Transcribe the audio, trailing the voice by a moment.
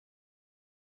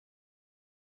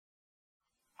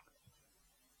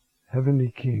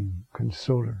Heavenly King,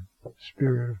 Consoler,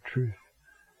 Spirit of truth,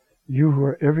 you who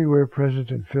are everywhere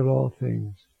present and fill all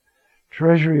things,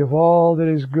 treasury of all that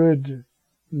is good,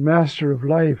 Master of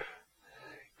life,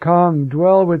 come,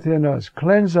 dwell within us,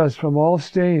 cleanse us from all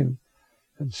stain,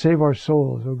 and save our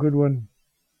souls, O good one.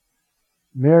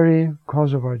 Mary,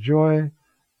 cause of our joy,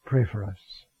 pray for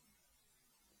us.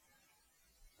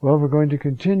 Well, we're going to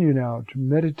continue now to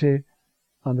meditate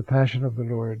on the Passion of the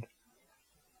Lord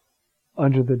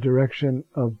under the direction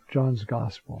of John's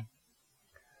Gospel.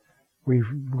 We've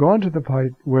gone to the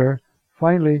part where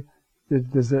finally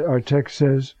our text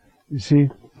says, you see,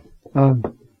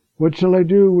 what shall I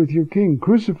do with your king?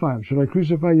 Crucify him. Shall I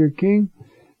crucify your king?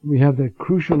 We have that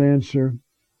crucial answer.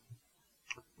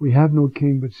 We have no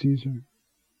king but Caesar.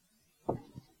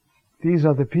 These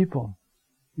are the people,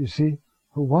 you see,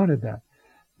 who wanted that.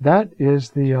 That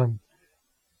is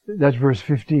that's verse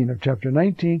 15 of chapter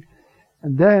 19.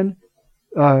 And then,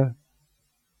 the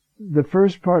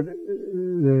first part,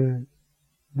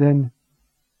 then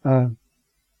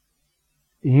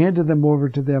he handed them over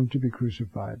to them to be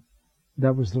crucified.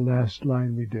 That was the last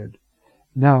line we did.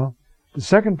 Now, the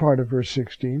second part of verse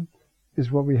 16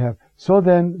 is what we have. So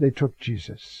then they took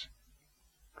Jesus.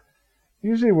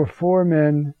 Usually there were 4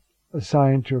 men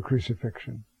assigned to a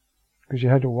crucifixion, because you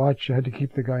had to watch, you had to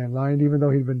keep the guy in line, even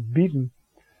though he'd been beaten.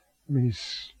 I mean,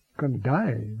 he's going to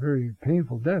die, very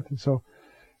painful death. And so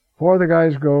 4 of the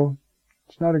guys go.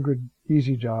 It's not a good,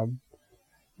 easy job.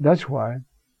 That's why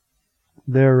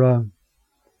they're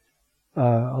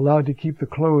allowed to keep the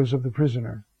clothes of the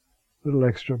prisoner. A little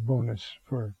extra bonus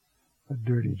for a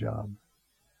dirty job.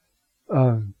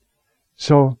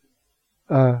 So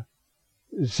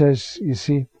it says, you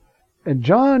see, and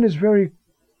John is very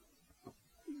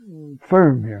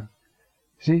firm here.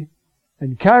 See?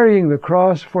 And carrying the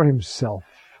cross for himself.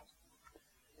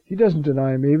 He doesn't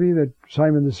deny maybe that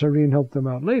Simon the Cyrene helped them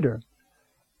out later.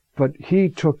 But he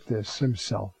took this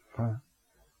himself.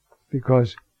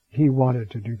 Because he wanted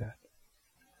to do that.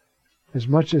 As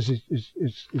much as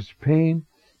it's pain,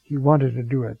 he wanted to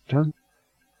do it.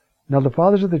 Now the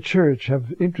fathers of the church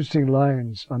have interesting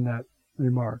lines on that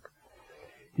remark.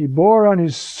 He bore on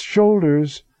his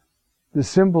shoulders the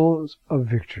symbols of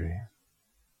victory.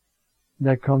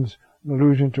 That comes an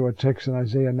allusion to a text in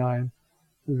Isaiah 9,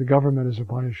 that the government is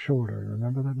upon his shoulder.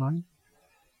 Remember that line?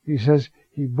 He says,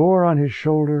 he bore on his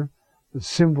shoulder the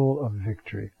symbol of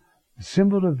victory. The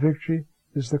symbol of victory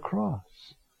is the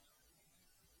cross.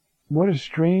 What a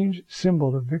strange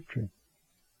symbol of victory.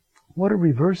 What a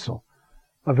reversal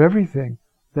of everything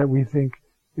that we think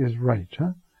is right.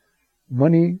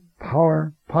 Money,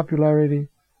 power, popularity,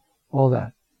 all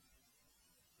that.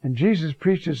 And Jesus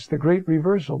preaches the great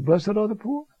reversal. Blessed are the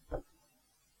poor.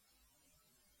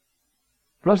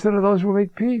 Blessed are those who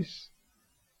make peace.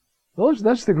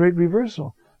 That's the great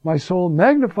reversal. My soul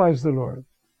magnifies the Lord,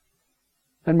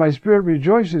 and my spirit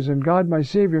rejoices in God my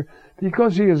Savior,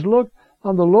 because he has looked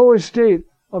on the low estate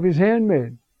of his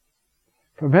handmaid.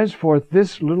 From henceforth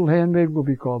this little handmaid will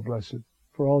be called blessed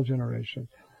for all generations.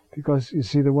 Because, you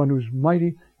see, the one who's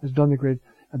mighty has done the great.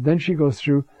 And then she goes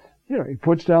through, he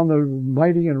puts down the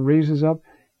mighty and raises up.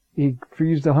 He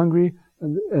feeds the hungry,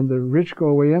 and the rich go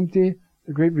away empty.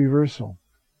 The great reversal.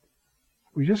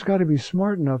 We just got to be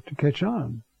smart enough to catch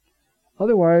on.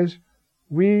 Otherwise,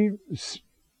 we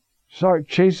start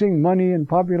chasing money and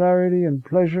popularity and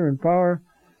pleasure and power,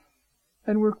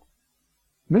 and we're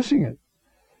missing it.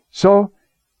 So,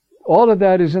 all of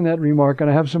that is in that remark, and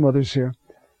I have some others here.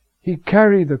 He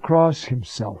carried the cross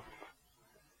himself.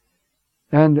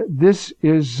 And this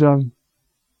is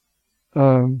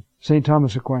St.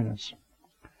 Thomas Aquinas.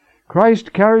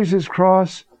 Christ carries his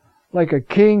cross like a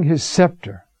king his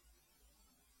scepter,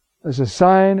 as a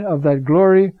sign of that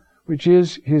glory which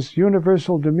is his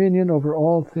universal dominion over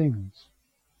all things.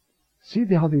 See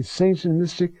how these saints and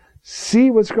mystics see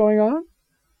what's going on?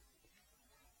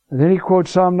 And then he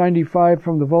quotes Psalm 95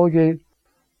 from the Vulgate,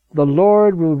 the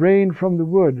Lord will reign from the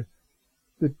wood.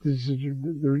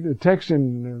 The text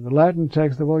in the Latin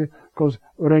text, the Vulgate, goes,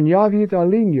 regnavit a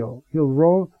ligno.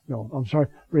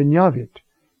 Regnavit.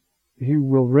 He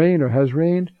will reign or has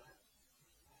reigned.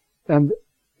 And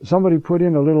somebody put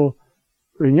in a little,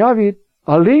 regnavit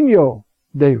a ligno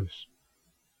Deus.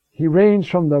 He reigns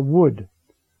from the wood.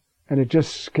 And it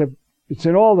just kept, it's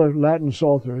in all the Latin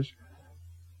psalters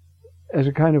as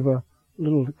a kind of a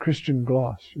little Christian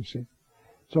gloss, you see.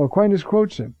 So Aquinas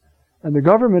quotes him. And the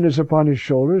government is upon his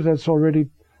shoulders. That's already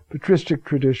patristic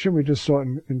tradition. We just saw it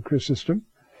in Chrysostom.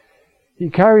 He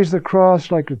carries the cross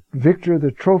like a victor,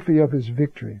 the trophy of his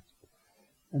victory.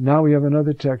 And now we have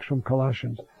another text from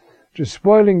Colossians.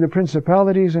 Despoiling the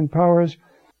principalities and powers,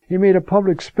 He made a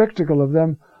public spectacle of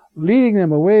them, leading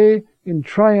them away in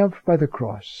triumph by the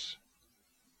cross.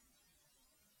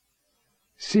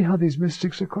 See how these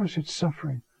mystics, of course, it's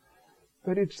suffering.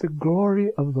 But it's the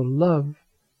glory of the love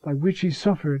by which he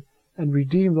suffered and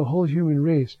redeemed the whole human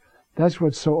race. That's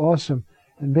what's so awesome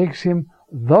and makes him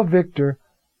the victor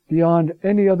beyond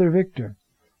any other victor.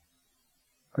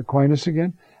 Aquinas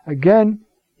again. Again,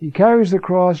 he carries the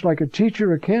cross like a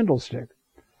teacher a candlestick,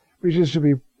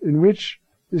 in which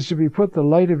is to be put the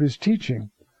light of his teaching,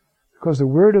 because the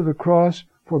word of the cross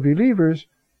for believers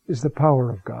is the power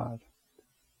of God.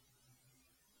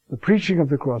 The preaching of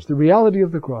the cross, the reality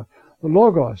of the cross, the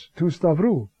logos, tu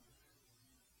stavru,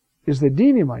 is the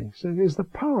dynamite, is the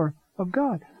power of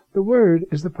God. The word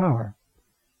is the power.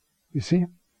 You see?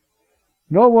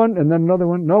 No one, and then another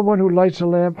one, no one who lights a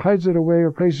lamp hides it away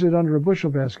or places it under a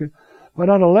bushel basket, but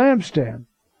on a lampstand,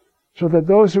 so that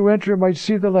those who enter might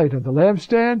see the light. And the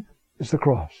lampstand is the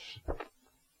cross.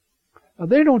 Now,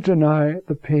 they don't deny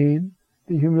the pain,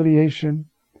 the humiliation,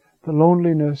 the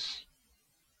loneliness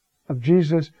of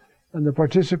Jesus and the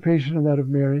participation in that of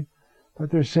Mary, but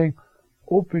they're saying,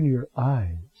 open your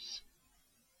eyes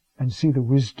and see the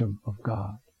wisdom of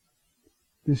God.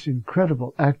 This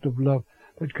incredible act of love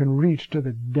that can reach to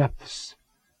the depths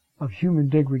of human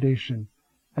degradation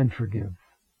and forgive.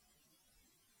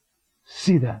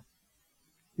 See that.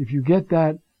 If you get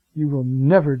that, you will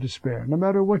never despair. No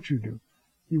matter what you do,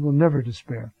 you will never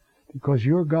despair, because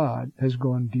your God has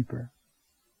gone deeper.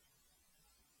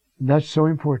 And that's so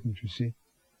important, you see.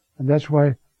 And that's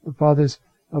why the fathers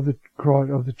of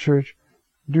the church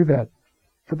do that.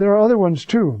 But there are other ones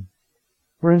too.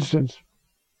 For instance,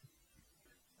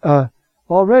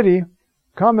 already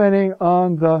commenting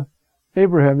on the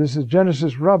Abraham, this is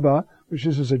Genesis Rabbah, which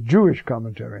is a Jewish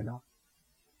commentary now.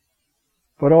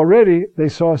 But already they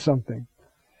saw something.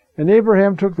 And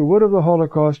Abraham took the wood of the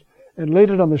Holocaust and laid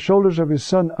it on the shoulders of his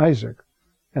son Isaac.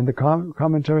 And the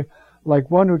commentary, like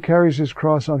one who carries his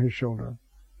cross on his shoulder.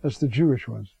 That's the Jewish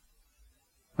ones.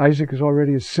 Isaac is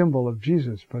already a symbol of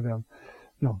Jesus for them.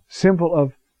 No, symbol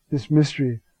of this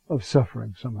mystery of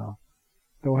suffering somehow.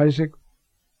 Though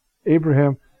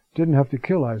Abraham didn't have to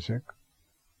kill Isaac.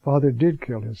 Father did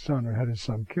kill his son, or had his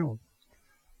son killed.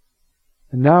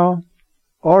 And now,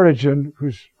 Origen,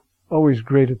 who's always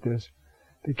great at this,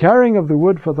 the carrying of the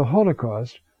wood for the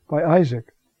Holocaust by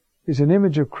Isaac is an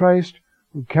image of Christ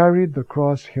who carried the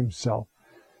cross himself.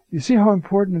 You see how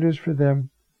important it is for them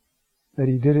that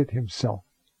he did it himself.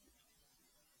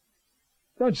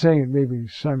 Not saying it may be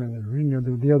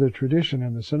Simon, the other tradition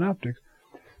and the synoptics,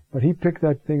 but he picked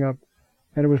that thing up,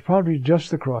 and it was probably just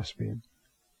the crossbeam,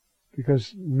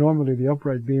 because normally the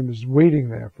upright beam is waiting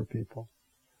there for people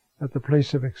at the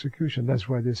place of execution. That's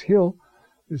why this hill,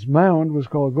 this mound, was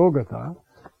called Golgotha,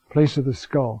 place of the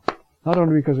skull. Not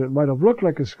only because it might have looked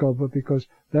like a skull, but because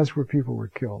that's where people were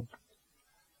killed.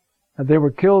 And they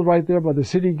were killed right there by the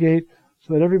city gate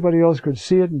so that everybody else could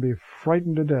see it and be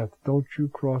frightened to death. Don't you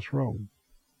cross Rome.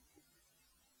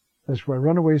 That's why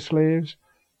runaway slaves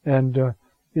and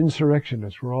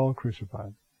insurrectionists were all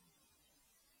crucified.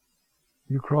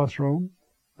 You cross Rome,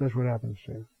 that's what happens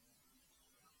to you.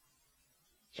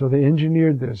 So they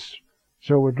engineered this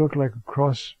so it would look like a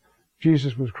cross.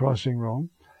 Jesus was crossing Rome.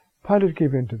 Pilate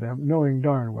gave in to them, knowing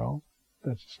darn well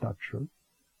that's not true,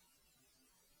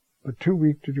 but too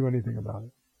weak to do anything about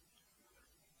it.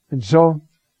 And so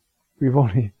we've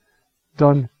only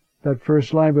done that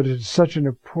first line, but it's such an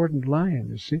important line,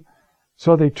 you see.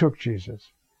 So they took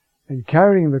Jesus, and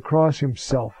carrying the cross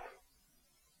himself.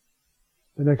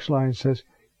 The next line says,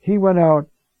 he went out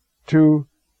to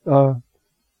the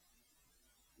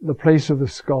place of the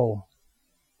skull,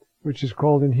 which is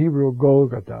called in Hebrew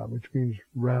Golgotha, which means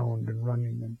round and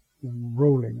running and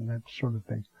rolling and that sort of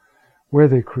thing, where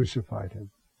they crucified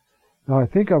him. Now, I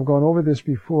think I've gone over this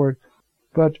before,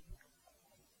 but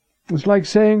it's like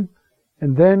saying,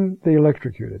 and then they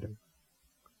electrocuted him.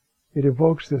 It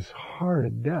evokes this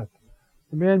horrid death.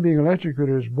 The man being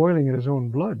electrocuted is boiling in his own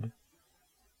blood.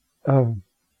 And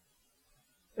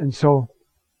so,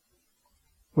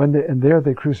 there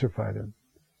they crucified him.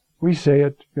 We say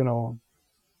it,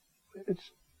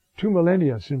 it's 2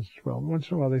 millennia since,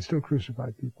 once in a while they still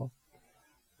crucify people.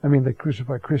 I mean, they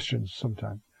crucify Christians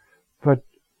sometimes. But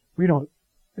we don't,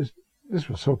 this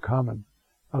was so common.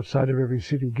 Outside of every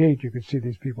city gate, you could see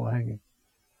these people hanging.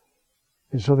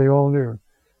 And so they all knew.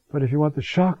 But if you want the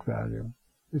shock value,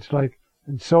 it's like,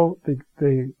 and so they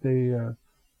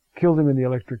killed him in the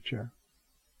electric chair.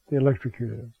 They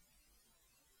electrocuted him.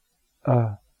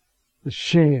 The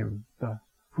shame,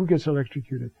 who gets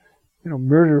electrocuted?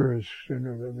 Murderers,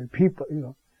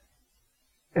 people,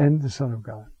 and the Son of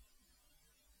God.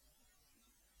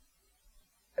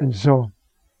 And so,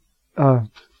 and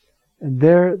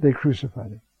there they crucified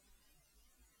him.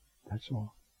 That's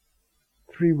all.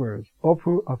 3 words.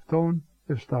 Opu avton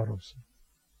efstaros.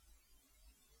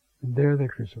 And there they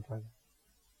crucified him.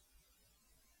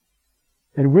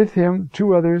 And with him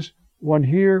 2 others, one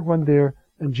here, one there,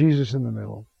 and Jesus in the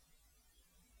middle.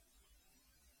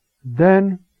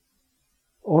 Then,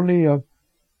 only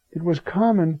it was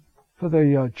common for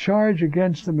the charge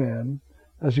against the man,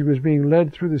 as he was being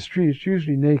led through the streets,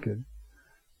 usually naked,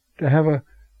 to have a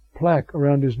plaque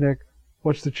around his neck.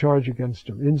 What's the charge against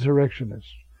him? Insurrectionist,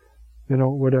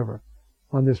 whatever,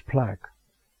 on this plaque,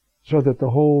 so that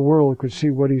the whole world could see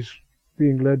what he's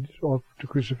being led off to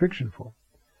crucifixion for.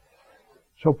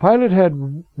 So Pilate had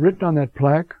written on that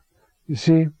plaque, you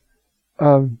see,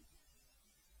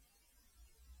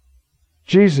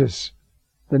 Jesus,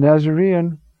 the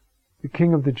Nazarene, the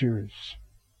King of the Jews.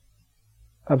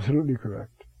 Absolutely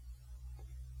correct.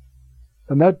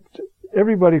 And that,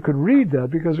 everybody could read that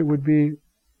because it would be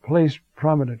placed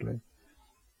prominently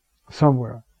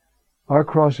somewhere. Our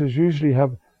crosses usually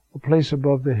have a place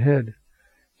above the head.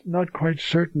 Not quite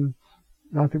certain,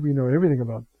 not that we know everything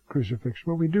about crucifixion,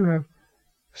 but we do have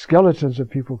skeletons of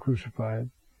people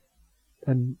crucified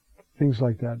and things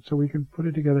like that. So we can put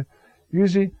it together.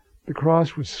 Usually the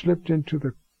cross was slipped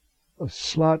into a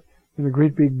slot in a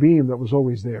great big beam that was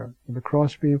always there. And the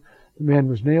cross beam, the man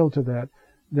was nailed to that.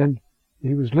 Then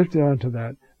he was lifted onto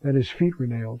that. Then his feet were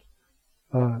nailed.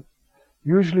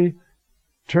 Usually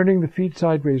turning the feet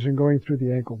sideways and going through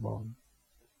the ankle bone.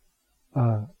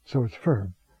 So it's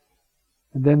firm.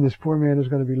 And then this poor man is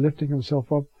going to be lifting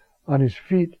himself up on his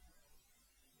feet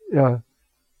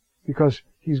because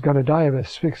he's going to die of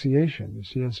asphyxiation. You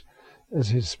see, as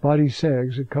his body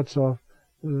sags, it cuts off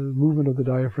the movement of the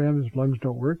diaphragm, his lungs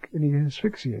don't work, and he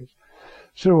asphyxiates.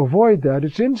 So to avoid that,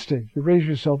 it's instinct. You raise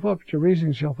yourself up, but you're raising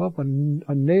yourself up on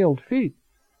nailed feet.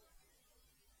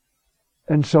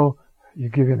 And so you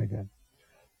give in again.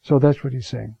 So that's what he's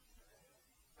saying.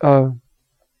 And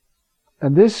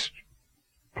this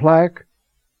plaque,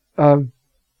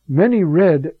 many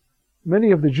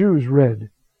of the Jews read,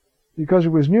 because it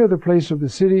was near the place of the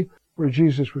city where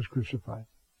Jesus was crucified.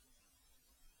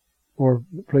 Or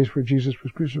the place where Jesus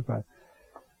was crucified.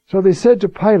 So they said to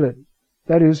Pilate,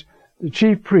 that is, the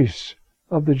chief priests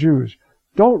of the Jews,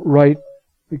 don't write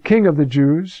the King of the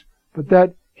Jews, but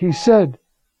that he said,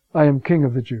 I am King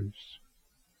of the Jews.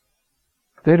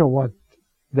 They don't want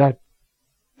that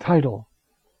title,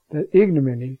 that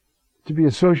ignominy, to be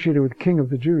associated with King of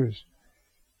the Jews.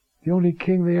 The only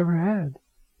king they ever had.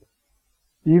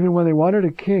 Even when they wanted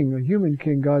a king, a human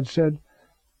king, God said,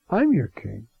 I'm your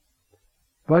king.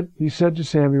 But he said to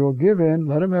Samuel, give in,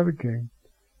 let him have a king.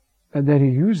 And then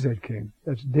he used that king.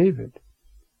 That's David.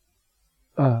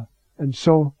 And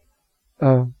so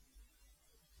Pilate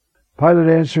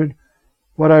answered,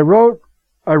 what I wrote,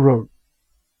 I wrote.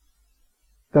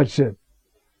 That's it.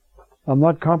 I'm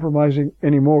not compromising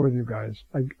anymore with you guys.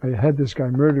 I had this guy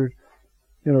murdered,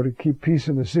 to keep peace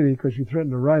in the city because you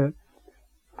threatened a riot.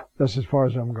 That's as far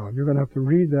as I'm going. You're going to have to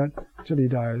read that till he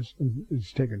dies and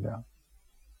it's taken down.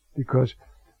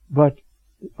 But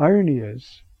the irony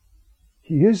is,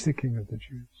 he is the King of the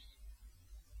Jews.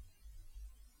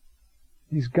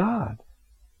 He's God.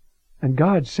 And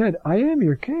God said, I am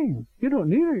your king. You don't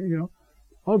need it,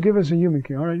 I'll give us a human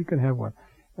king. All right, you can have one.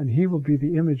 And he will be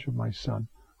the image of my son,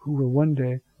 who will one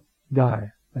day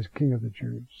die as King of the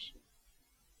Jews.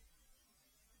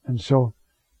 And so,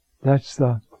 that's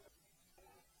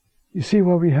you see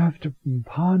what we have to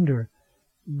ponder,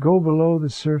 go below the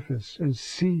surface and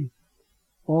see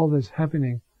all that's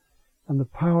happening and the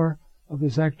power of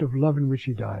this act of love in which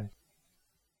he died.